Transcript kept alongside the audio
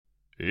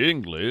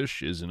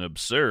English is an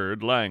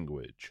absurd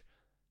language.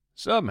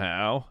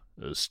 Somehow,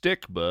 a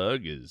stick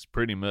bug is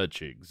pretty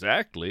much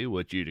exactly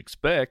what you'd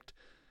expect,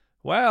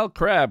 while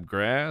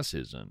crabgrass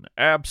is an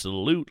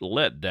absolute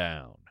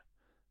letdown.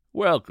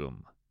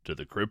 Welcome to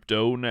the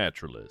Crypto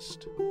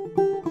Naturalist.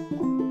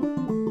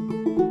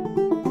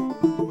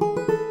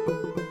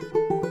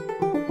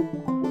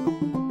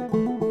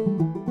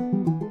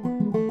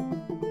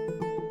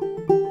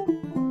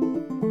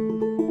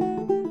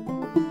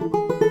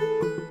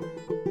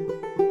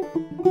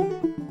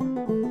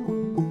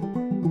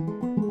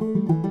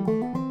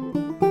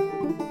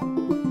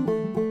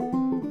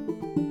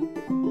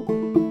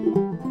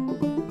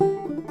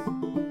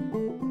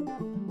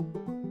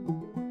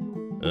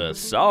 A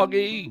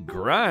soggy,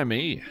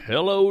 grimy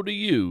hello to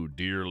you,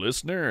 dear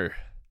listener.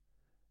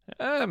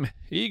 I'm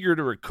eager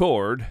to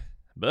record,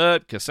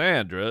 but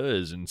Cassandra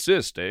is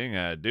insisting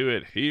I do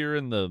it here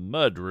in the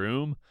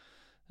mudroom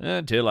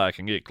until I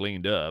can get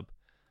cleaned up.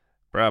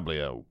 Probably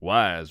a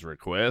wise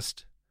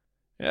request.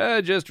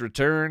 I just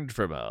returned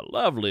from a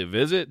lovely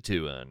visit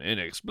to an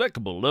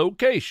inexplicable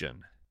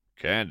location.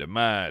 Kind of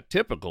my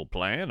typical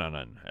plan on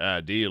an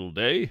ideal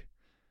day.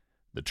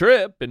 The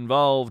trip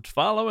involved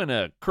following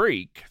a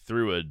creek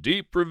through a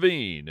deep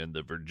ravine in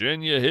the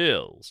Virginia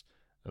hills,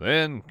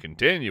 then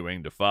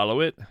continuing to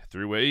follow it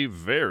through a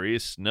very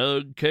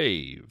snug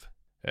cave.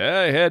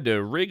 I had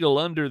to wriggle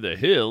under the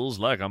hills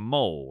like a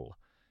mole,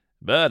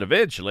 but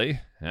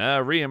eventually I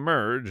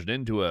reemerged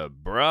into a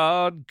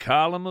broad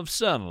column of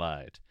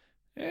sunlight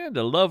and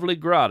a lovely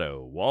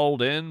grotto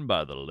walled in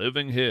by the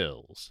living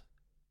hills.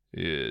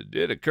 It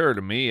did occur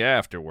to me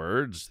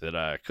afterwards that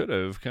I could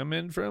have come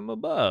in from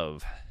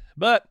above.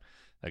 But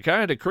the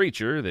kind of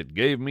creature that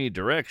gave me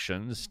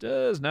directions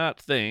does not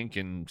think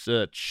in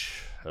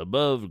such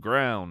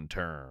above-ground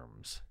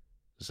terms.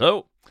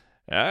 So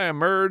I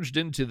emerged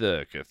into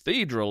the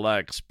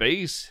cathedral-like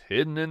space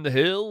hidden in the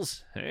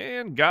hills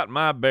and got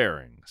my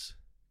bearings.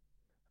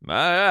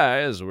 My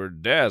eyes were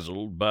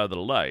dazzled by the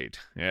light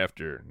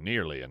after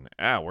nearly an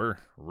hour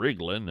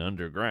wriggling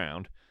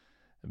underground,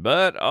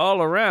 but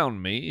all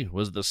around me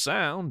was the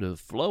sound of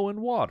flowing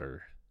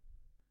water.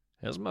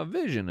 As my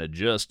vision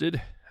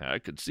adjusted, I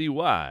could see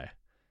why.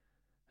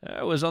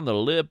 I was on the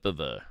lip of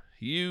a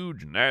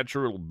huge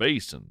natural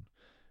basin,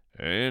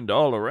 and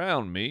all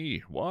around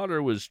me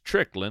water was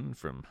trickling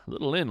from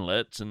little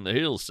inlets in the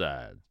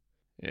hillside.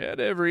 At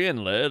every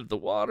inlet, the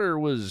water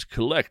was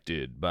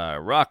collected by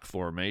rock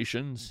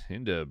formations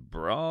into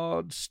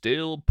broad,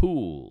 still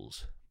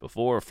pools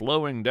before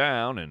flowing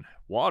down in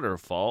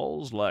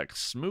waterfalls like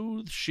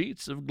smooth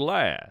sheets of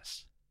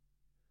glass.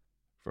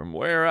 From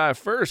where I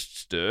first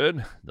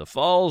stood, the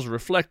falls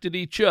reflected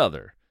each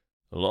other,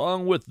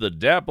 along with the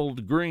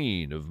dappled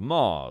green of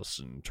moss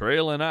and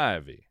trailing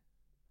ivy.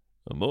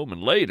 A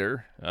moment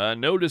later, I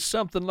noticed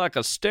something like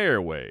a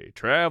stairway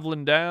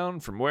traveling down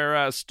from where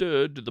I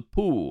stood to the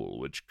pool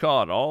which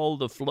caught all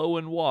the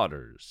flowing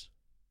waters.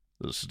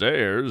 The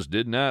stairs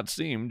did not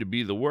seem to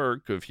be the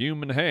work of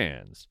human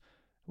hands,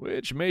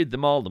 which made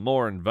them all the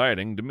more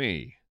inviting to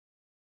me.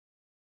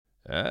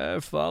 I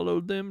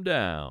followed them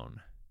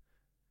down.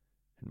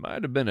 It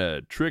might have been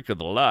a trick of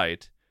the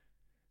light.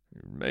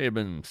 It may have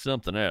been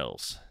something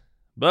else.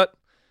 But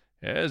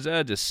as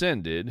I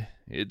descended,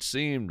 it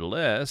seemed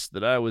less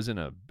that I was in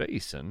a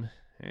basin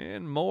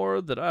and more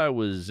that I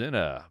was in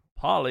a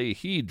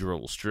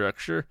polyhedral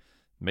structure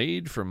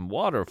made from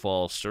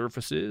waterfall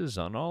surfaces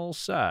on all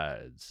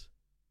sides.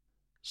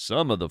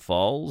 Some of the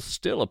falls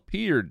still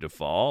appeared to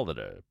fall at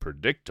a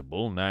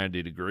predictable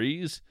 90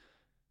 degrees.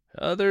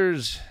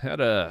 Others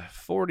had a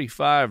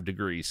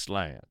 45-degree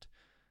slant.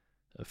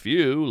 A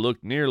few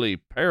looked nearly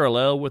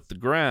parallel with the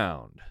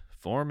ground,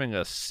 forming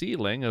a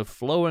ceiling of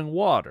flowing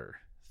water,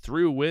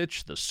 through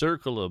which the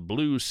circle of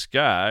blue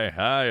sky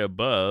high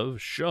above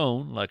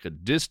shone like a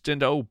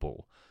distant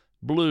opal,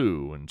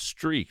 blue and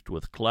streaked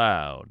with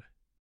cloud.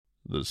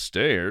 The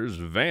stairs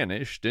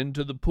vanished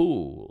into the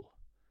pool.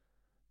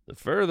 The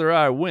further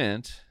I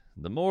went,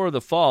 the more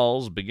the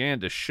falls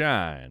began to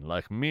shine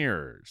like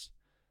mirrors.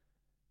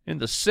 In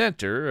the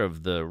center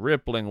of the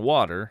rippling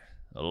water,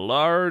 a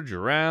large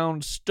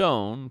round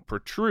stone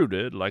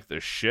protruded like the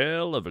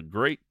shell of a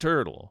great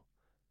turtle.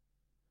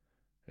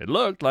 It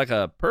looked like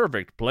a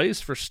perfect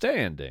place for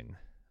standing,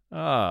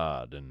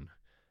 odd and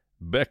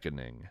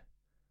beckoning.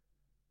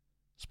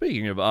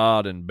 Speaking of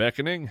odd and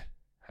beckoning,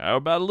 how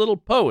about a little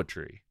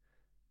poetry?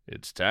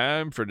 It's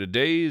time for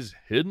today's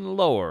Hidden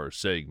Lore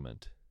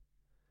segment.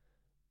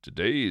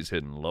 Today's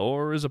Hidden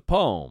Lore is a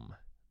poem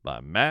by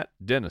Matt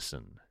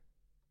Dennison.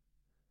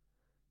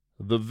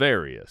 The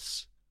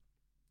Various.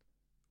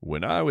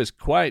 When I was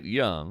quite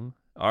young,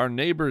 our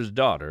neighbor's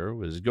daughter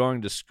was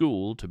going to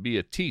school to be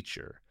a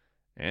teacher,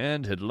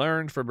 and had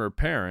learned from her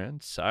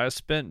parents I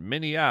spent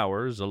many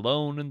hours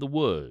alone in the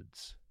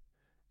woods.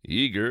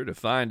 Eager to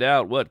find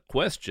out what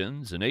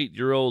questions an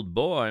 8-year-old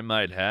boy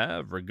might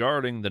have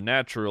regarding the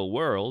natural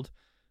world,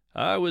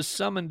 I was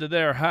summoned to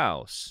their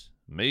house,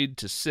 made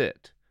to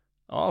sit,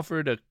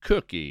 offered a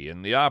cookie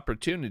and the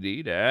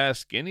opportunity to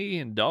ask any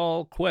and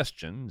all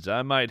questions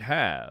I might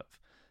have,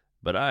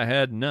 but I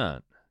had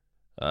none.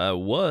 I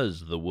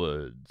was the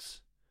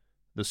woods,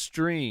 the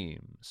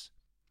streams,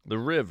 the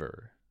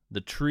river,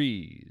 the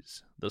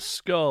trees, the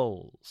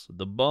skulls,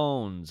 the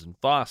bones and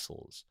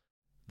fossils,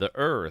 the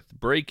earth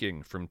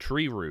breaking from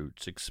tree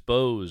roots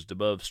exposed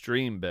above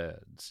stream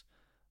beds,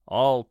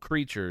 all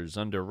creatures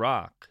under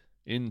rock,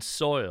 in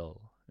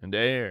soil and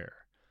air,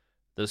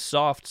 the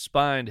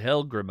soft-spined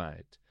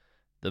hellgrammite,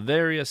 the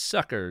various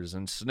suckers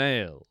and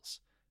snails,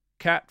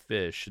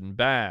 catfish and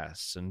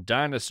bass and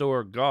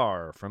dinosaur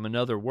gar from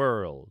another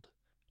world,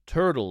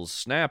 turtles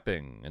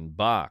snapping and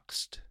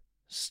boxed,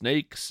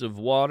 snakes of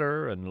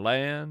water and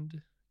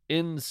land,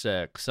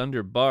 insects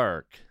under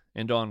bark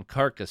and on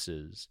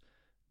carcasses,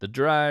 the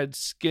dried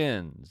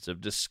skins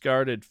of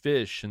discarded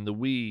fish in the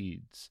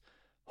weeds,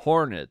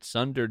 hornets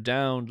under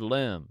downed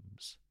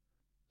limbs,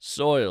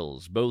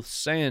 soils both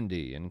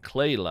sandy and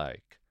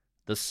clay-like,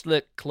 the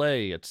slick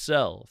clay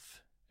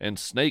itself, and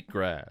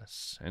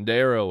snake-grass, and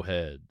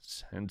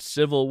arrowheads, and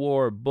Civil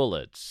War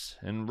bullets,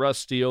 and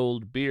rusty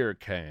old beer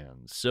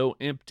cans so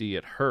empty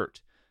it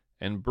hurt,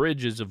 and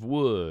bridges of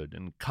wood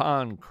and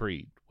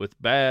concrete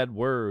with bad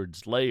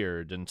words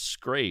layered and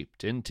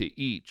scraped into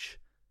each,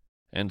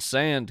 and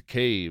sand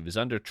caves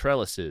under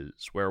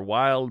trellises where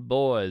wild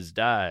boys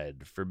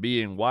died for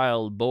being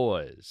wild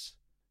boys,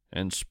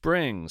 and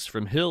springs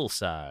from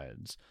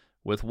hillsides,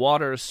 with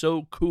water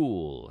so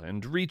cool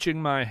and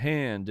reaching my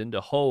hand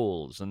into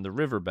holes in the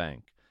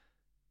riverbank,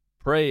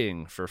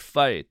 praying for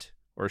fight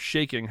or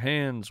shaking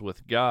hands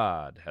with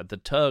God at the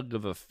tug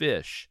of a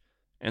fish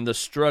and the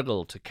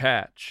struggle to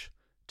catch,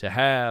 to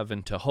have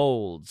and to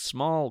hold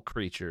small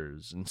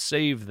creatures and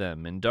save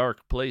them in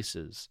dark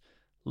places,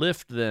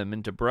 lift them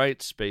into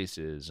bright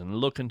spaces and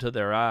look into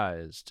their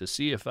eyes to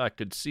see if I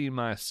could see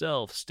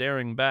myself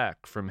staring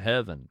back from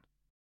heaven.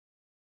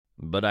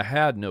 But I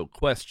had no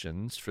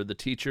questions for the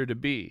teacher to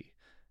be,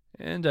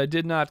 and I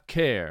did not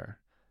care,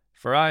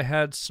 for I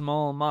had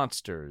small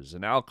monsters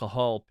and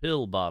alcohol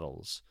pill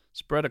bottles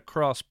spread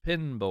across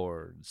pin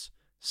boards,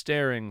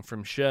 staring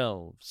from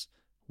shelves,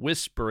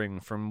 whispering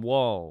from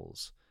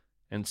walls,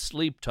 and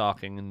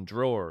sleep-talking in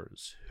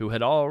drawers, who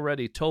had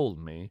already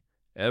told me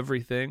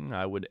everything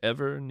I would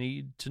ever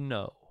need to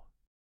know.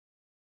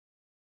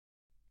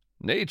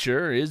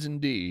 Nature is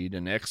indeed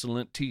an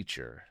excellent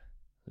teacher,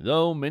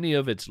 though many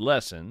of its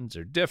lessons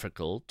are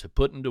difficult to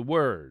put into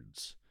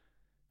words,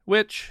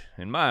 which,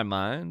 in my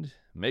mind,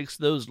 makes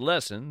those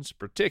lessons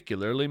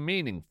particularly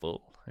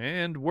meaningful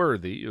and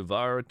worthy of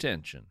our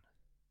attention.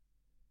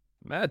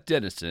 Matt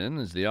Dennison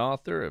is the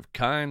author of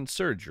Kind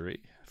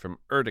Surgery from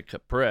Urtica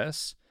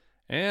Press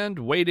and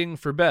Waiting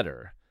for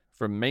Better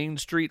from Main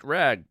Street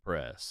Rag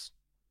Press.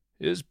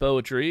 His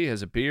poetry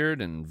has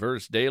appeared in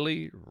Verse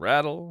Daily,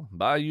 Rattle,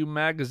 Bayou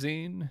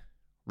Magazine,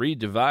 Reed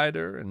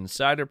Divider, and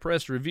Cider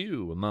Press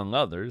Review, among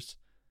others.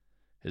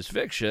 His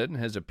fiction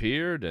has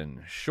appeared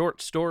in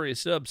Short Story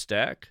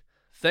Substack,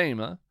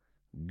 Thema,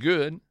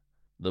 Good,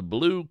 The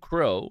Blue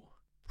Crow,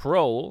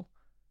 Prowl,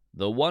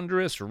 The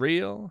Wondrous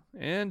Reel,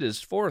 and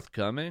is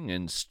forthcoming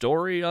in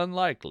Story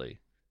Unlikely.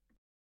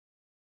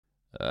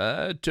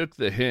 I took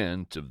the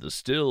hint of the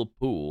still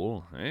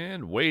pool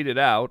and waded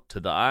out to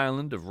the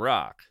island of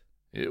rock.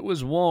 It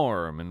was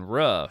warm and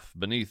rough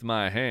beneath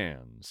my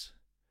hands.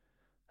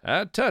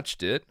 I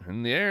touched it,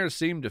 and the air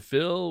seemed to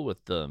fill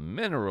with the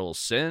mineral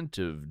scent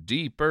of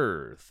deep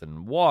earth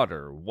and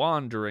water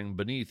wandering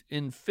beneath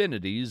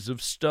infinities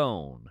of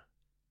stone.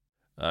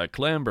 I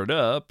clambered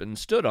up and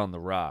stood on the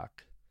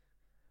rock.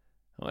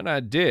 When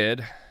I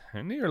did,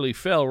 I nearly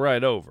fell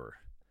right over.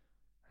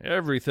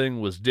 Everything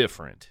was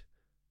different.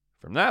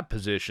 From that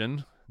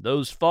position,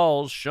 those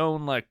falls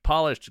shone like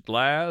polished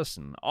glass,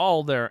 and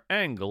all their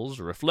angles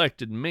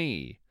reflected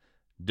me,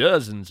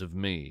 dozens of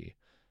me,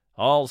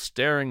 all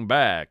staring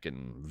back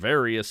in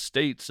various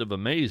states of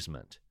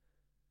amazement.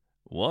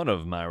 One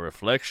of my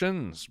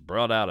reflections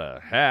brought out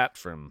a hat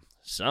from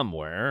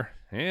somewhere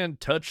and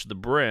touched the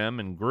brim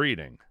in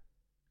greeting.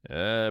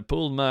 I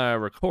pulled my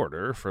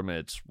recorder from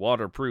its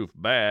waterproof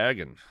bag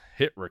and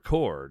hit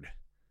record.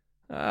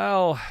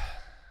 I'll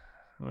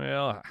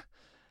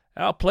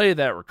play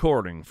that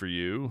recording for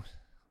you,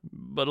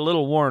 but a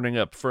little warning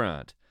up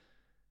front.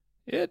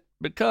 It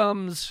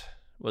becomes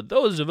what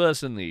those of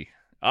us in the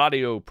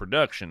audio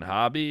production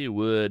hobby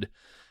would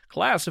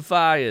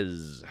classify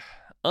as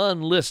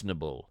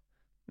unlistenable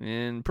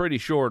in pretty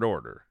short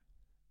order.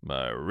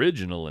 My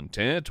original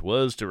intent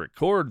was to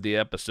record the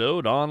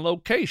episode on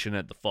location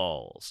at the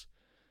falls.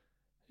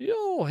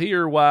 You'll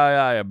hear why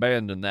I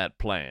abandoned that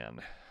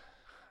plan.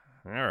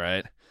 All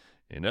right,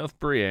 enough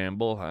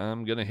preamble.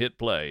 I'm gonna hit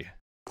play.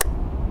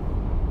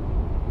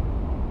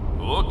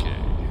 Okay,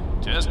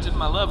 testing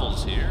my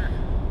levels here.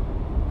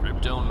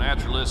 Crypto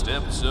Naturalist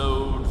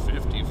episode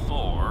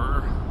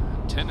 54,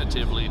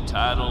 tentatively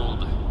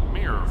titled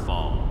Mirror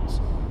Falls.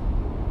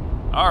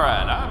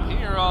 Alright, I'm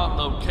here on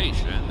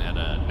location at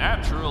a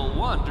natural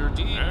wonder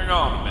deep... Hang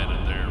on a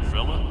minute there,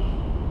 fella.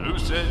 Who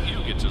said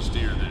you get to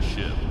steer this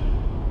ship?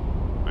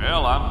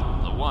 Well,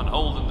 I'm the one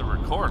holding the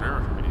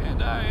recorder,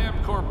 and I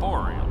am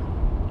corporeal.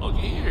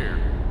 Looky here.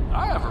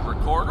 I have a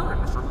recorder,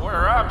 and from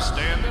where I'm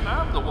standing,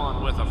 I'm the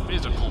one with a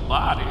physical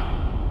body.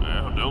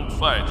 Well, don't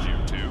fight, you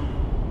two.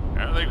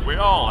 I think we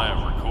all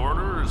have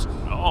recorders,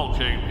 and all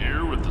came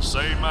here with the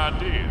same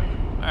idea.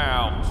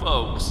 Now,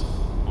 folks,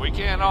 we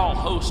can't all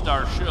host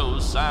our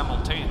shows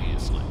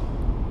simultaneously.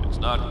 It's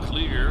not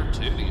clear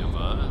to any of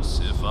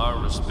us if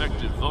our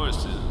respective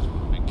voices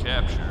will be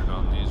captured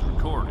on these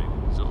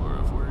recordings, or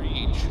if we're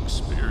each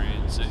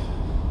experiencing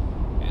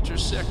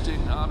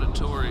intersecting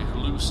auditory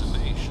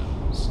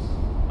hallucinations.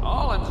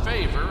 All in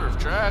favor of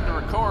trying to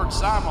record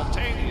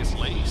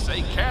simultaneously,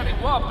 say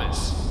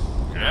cattywampus.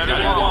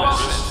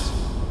 Cattywampus.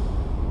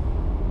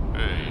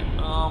 Hey,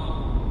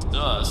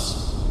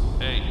 us.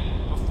 Hey,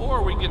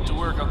 before we get to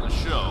work on the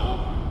show,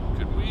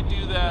 could we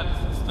do that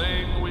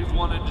thing we've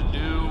wanted to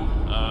do,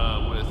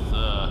 with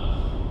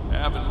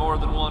having more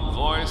than one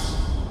voice?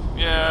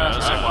 Yeah,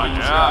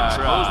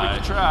 suppose we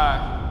can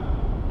try.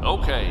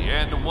 Okay,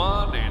 and a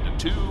 1, and a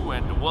 2,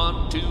 and a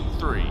 1, 2,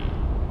 3.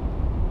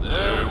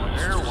 There, one,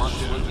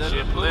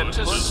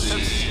 two, let's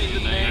see the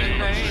name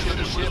of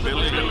the ship,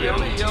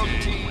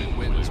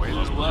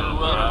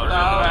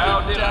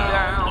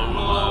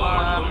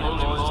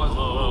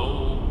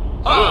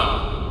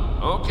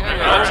 Okay,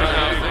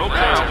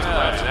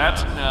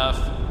 that's enough.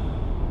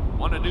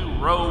 Want to do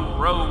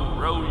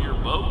row your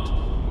boat?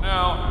 No,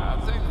 I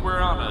think we're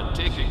on a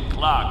ticking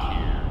clock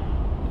here.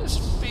 This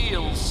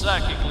feels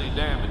psychically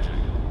damaging.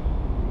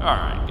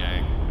 Alright,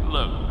 gang.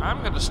 Look, I'm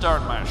going to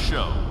start my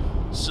show.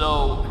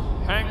 So,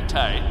 hang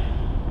tight,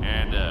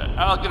 and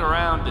I'll get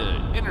around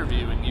to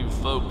interviewing you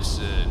folks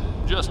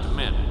in just a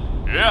minute.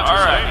 Yeah,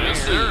 alright,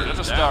 yes, sir.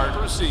 Let's start.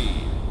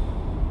 Proceed.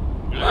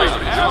 Water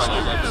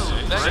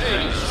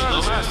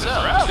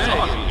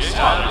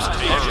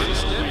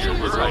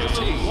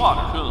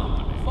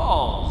Company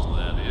Falls,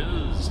 that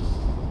is.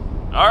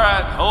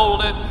 Alright,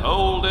 hold it.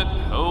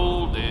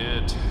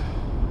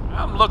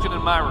 I'm looking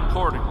at my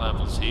recording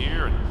levels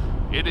here,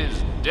 and it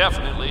is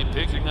definitely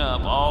picking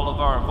up all of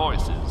our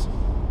voices.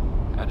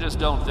 I just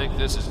don't think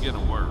this is gonna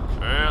work.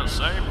 Well,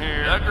 same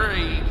here.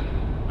 Agreed.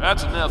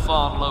 That's enough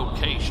on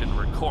location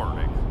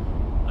recording.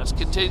 Let's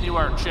continue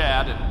our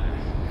chat and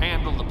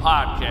handle the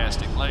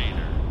podcasting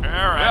later.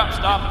 Alright, yep,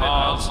 stop it.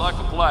 Looks like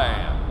a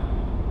plan.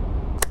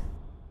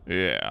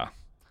 Yeah.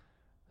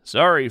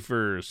 Sorry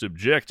for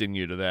subjecting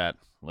you to that,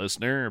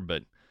 listener,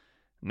 but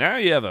now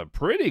you have a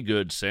pretty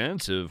good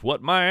sense of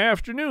what my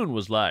afternoon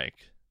was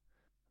like.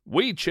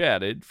 We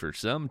chatted for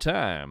some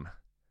time.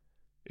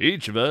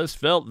 Each of us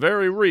felt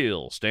very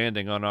real,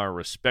 standing on our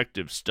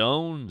respective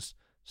stones,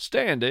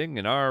 standing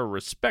in our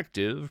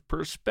respective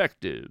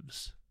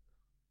perspectives.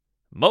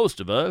 Most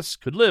of us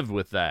could live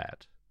with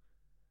that.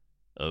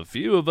 A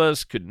few of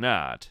us could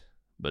not,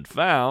 but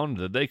found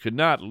that they could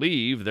not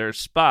leave their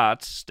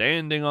spots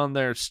standing on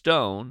their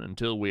stone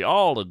until we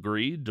all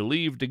agreed to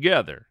leave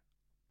together.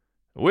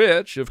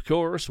 Which, of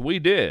course, we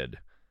did.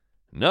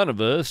 None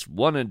of us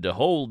wanted to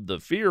hold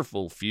the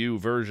fearful few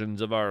versions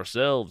of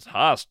ourselves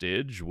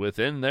hostage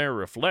within their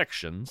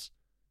reflections.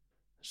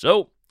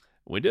 So,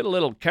 we did a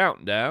little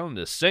countdown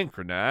to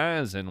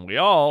synchronize, and we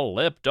all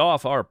leapt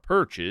off our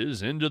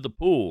perches into the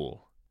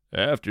pool.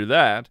 After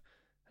that,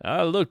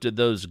 I looked at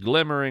those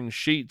glimmering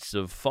sheets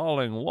of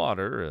falling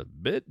water a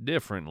bit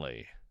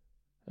differently.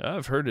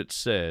 I've heard it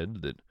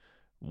said that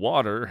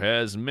water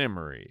has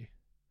memory.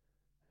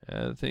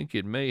 I think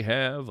it may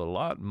have a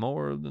lot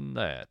more than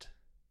that.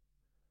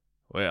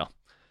 Well,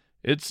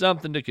 it's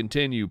something to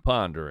continue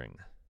pondering.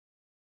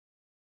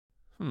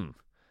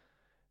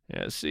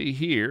 Yeah, see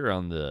here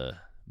on the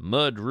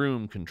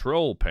mudroom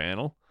control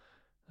panel,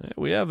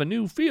 we have a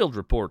new field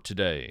report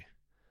today.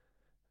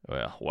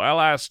 Well, while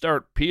I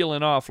start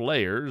peeling off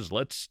layers,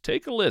 let's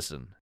take a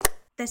listen.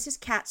 This is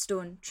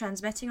Catstone,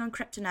 transmitting on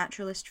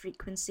Cryptonaturalist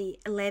frequency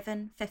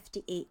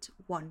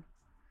 1158.1.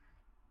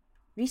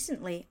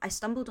 Recently, I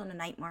stumbled on a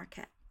night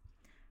market.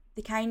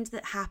 The kind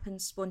that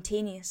happens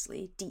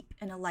spontaneously deep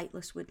in a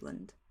lightless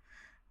woodland.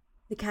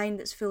 The kind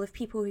that's full of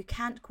people who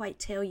can't quite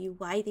tell you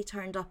why they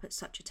turned up at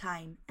such a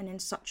time and in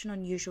such an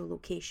unusual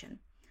location.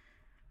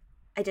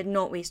 I did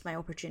not waste my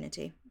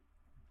opportunity.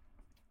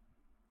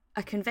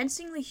 A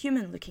convincingly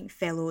human-looking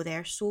fellow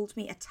there sold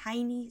me a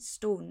tiny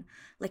stone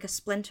like a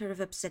splinter of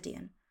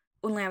obsidian,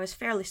 only I was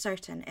fairly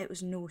certain it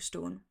was no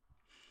stone.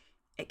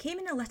 It came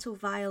in a little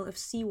vial of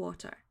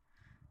seawater.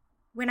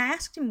 When I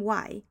asked him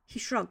why, he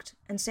shrugged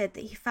and said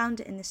that he found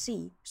it in the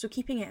sea, so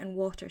keeping it in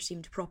water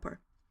seemed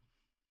proper.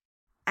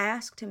 I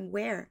asked him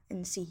where in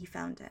the sea he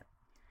found it.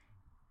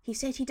 He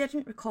said he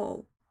didn't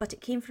recall, but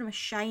it came from a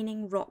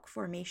shining rock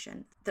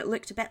formation that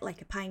looked a bit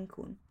like a pine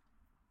cone.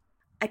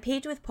 I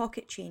paid with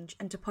pocket change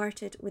and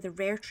departed with a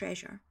rare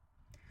treasure.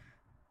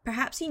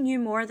 Perhaps he knew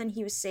more than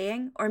he was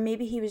saying, or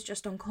maybe he was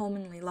just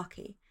uncommonly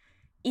lucky.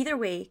 Either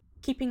way,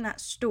 keeping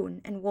that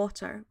stone in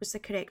water was the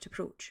correct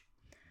approach.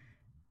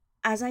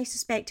 As I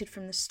suspected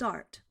from the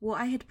start, what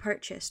I had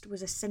purchased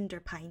was a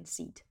cinder pine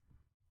seed.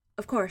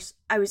 Of course,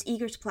 I was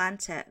eager to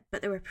plant it,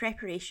 but there were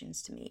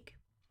preparations to make.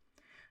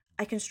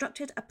 I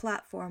constructed a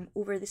platform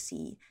over the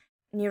sea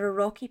near a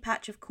rocky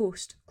patch of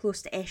coast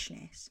close to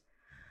Eshness.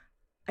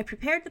 I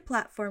prepared the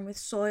platform with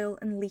soil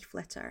and leaf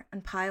litter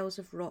and piles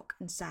of rock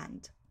and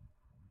sand.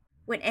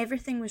 When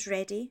everything was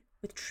ready,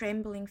 with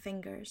trembling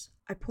fingers,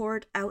 I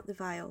poured out the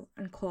vial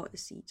and caught the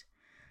seed.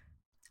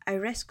 I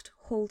risked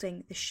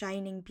holding the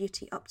shining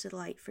beauty up to the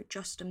light for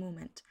just a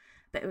moment,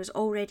 but it was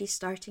already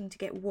starting to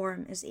get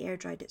warm as the air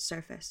dried its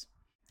surface.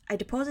 I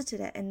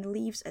deposited it in the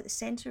leaves at the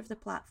centre of the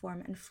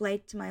platform and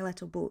fled to my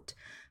little boat,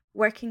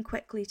 working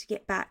quickly to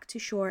get back to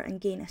shore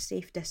and gain a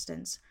safe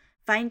distance,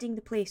 finding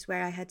the place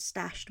where I had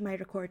stashed my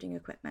recording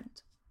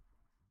equipment.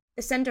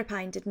 The cinder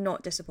pine did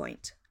not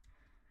disappoint.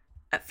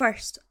 At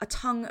first, a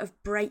tongue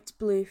of bright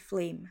blue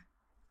flame,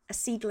 a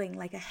seedling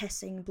like a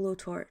hissing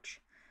blowtorch.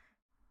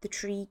 The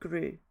tree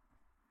grew.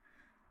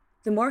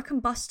 The more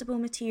combustible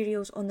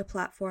materials on the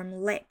platform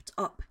leapt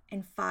up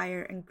in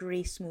fire and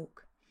grey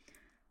smoke.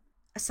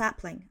 A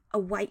sapling, a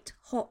white,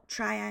 hot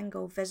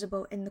triangle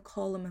visible in the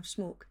column of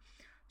smoke,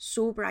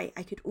 so bright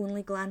I could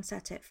only glance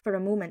at it for a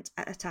moment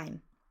at a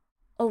time.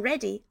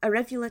 Already, a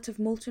rivulet of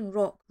molten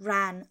rock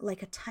ran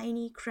like a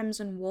tiny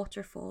crimson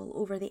waterfall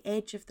over the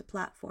edge of the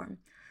platform,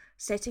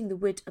 setting the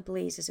wood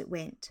ablaze as it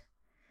went.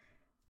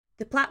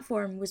 The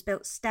platform was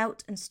built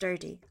stout and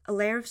sturdy. A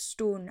layer of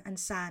stone and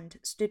sand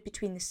stood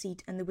between the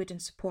seed and the wooden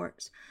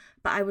supports,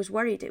 but I was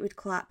worried it would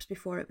collapse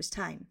before it was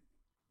time.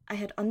 I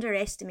had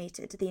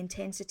underestimated the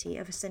intensity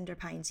of a cinder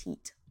pine's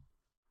heat.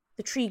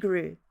 The tree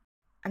grew,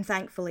 and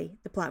thankfully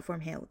the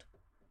platform held.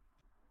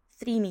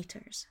 3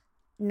 meters,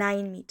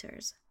 9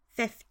 meters,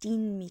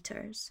 15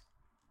 meters.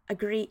 A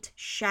great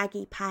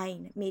shaggy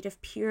pine made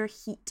of pure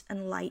heat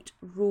and light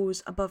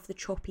rose above the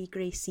choppy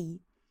grey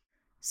sea.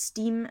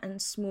 Steam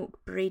and smoke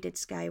braided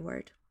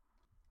skyward.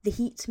 The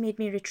heat made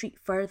me retreat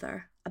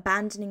further,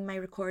 abandoning my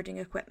recording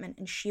equipment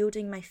and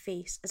shielding my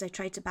face as I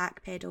tried to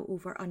backpedal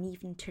over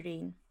uneven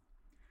terrain.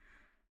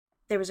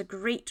 There was a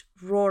great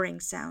roaring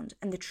sound,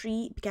 and the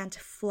tree began to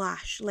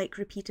flash like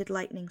repeated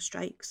lightning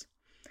strikes.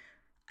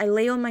 I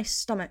lay on my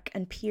stomach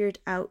and peered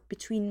out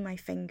between my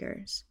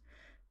fingers.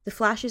 The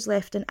flashes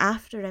left an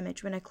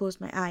after-image when I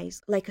closed my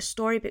eyes, like a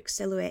storybook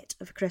silhouette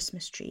of a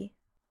Christmas tree.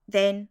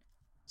 Then,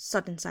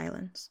 sudden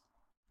silence.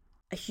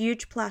 A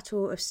huge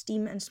plateau of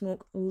steam and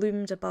smoke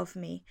loomed above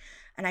me,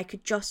 and I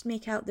could just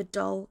make out the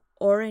dull,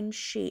 orange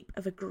shape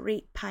of a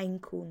great pine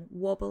cone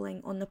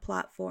wobbling on the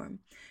platform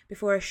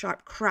before a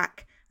sharp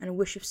crack and a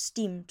whoosh of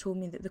steam told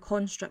me that the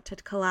construct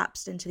had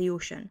collapsed into the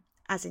ocean,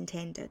 as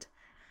intended.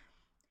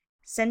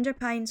 Cinder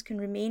pines can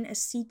remain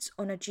as seeds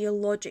on a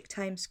geologic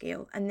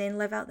timescale and then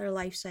live out their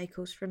life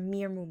cycles for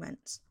mere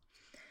moments.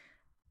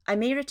 I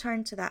may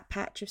return to that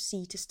patch of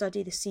sea to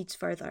study the seeds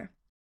further.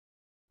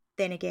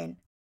 Then again,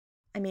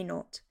 I may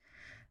not.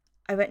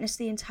 I witnessed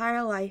the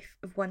entire life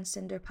of one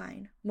cinder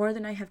pine, more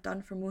than I have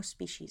done for most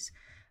species,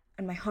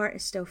 and my heart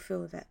is still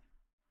full of it.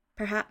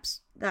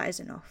 Perhaps that is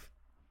enough.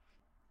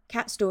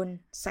 Kat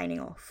Stone,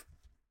 signing off.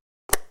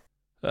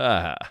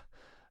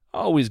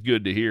 Always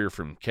good to hear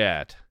from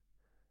Kat.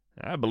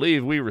 I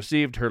believe we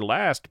received her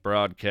last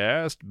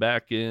broadcast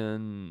back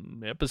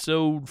in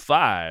episode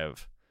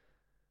 5.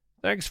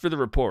 Thanks for the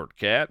report,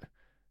 Kat.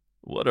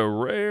 What a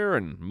rare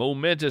and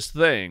momentous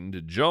thing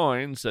to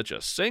join such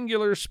a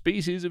singular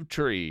species of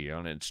tree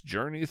on its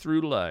journey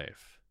through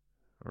life.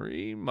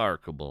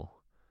 Remarkable.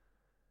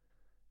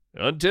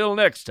 Until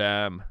next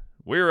time,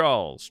 we're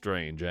all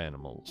strange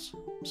animals.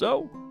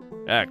 So,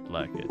 act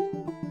like it.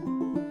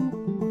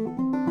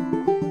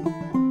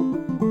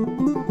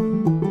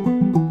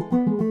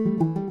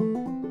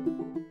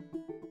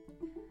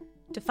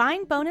 To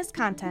find bonus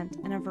content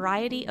and a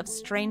variety of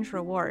strange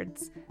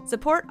rewards,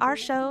 support our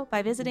show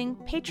by visiting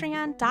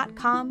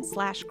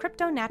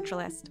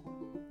patreon.com/cryptonaturalist.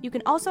 You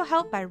can also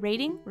help by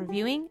rating,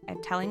 reviewing,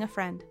 and telling a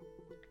friend.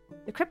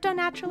 The Crypto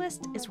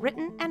Naturalist is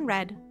written and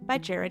read by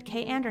Jared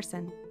K.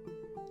 Anderson.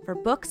 For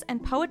books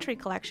and poetry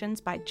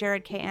collections by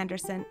Jared K.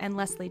 Anderson and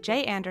Leslie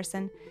J.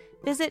 Anderson,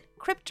 visit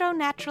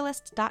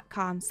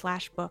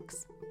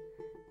cryptonaturalist.com/books.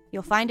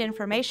 You'll find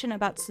information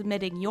about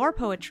submitting your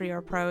poetry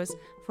or prose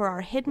for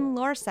our hidden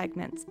lore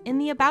segments in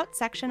the About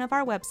section of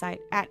our website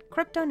at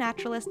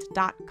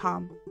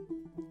cryptonaturalist.com.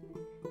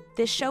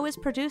 This show is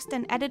produced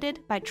and edited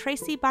by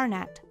Tracy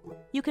Barnett.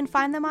 You can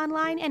find them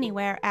online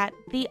anywhere at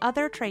The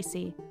Other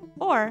Tracy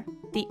or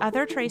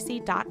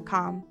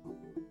theothertracy.com.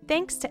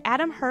 Thanks to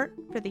Adam Hurt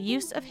for the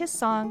use of his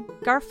song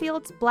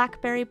Garfield's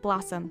Blackberry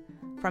Blossom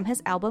from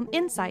his album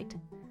Insight.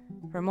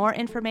 For more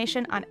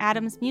information on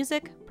Adam's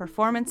music,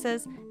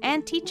 performances,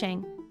 and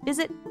teaching,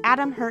 visit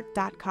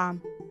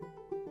adamhurt.com.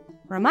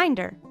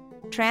 Reminder,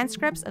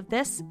 transcripts of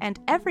this and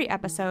every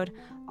episode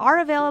are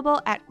available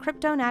at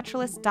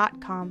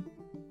cryptonaturalist.com.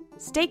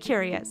 Stay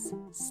curious,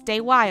 stay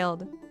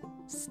wild,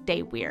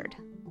 stay weird.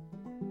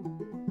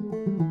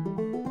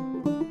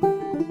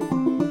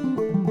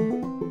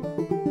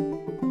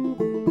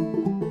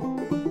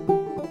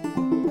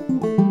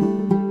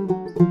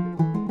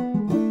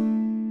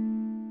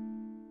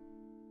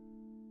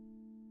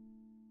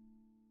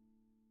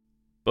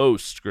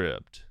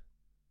 Postscript.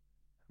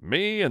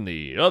 me and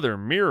the other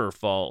Mirror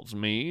Falls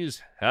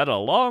me's had a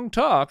long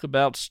talk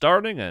about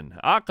starting an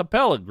a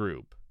cappella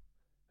group.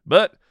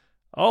 But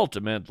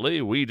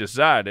ultimately, we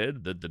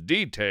decided that the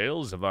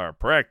details of our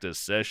practice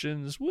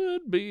sessions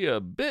would be a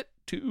bit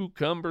too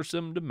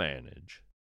cumbersome to manage.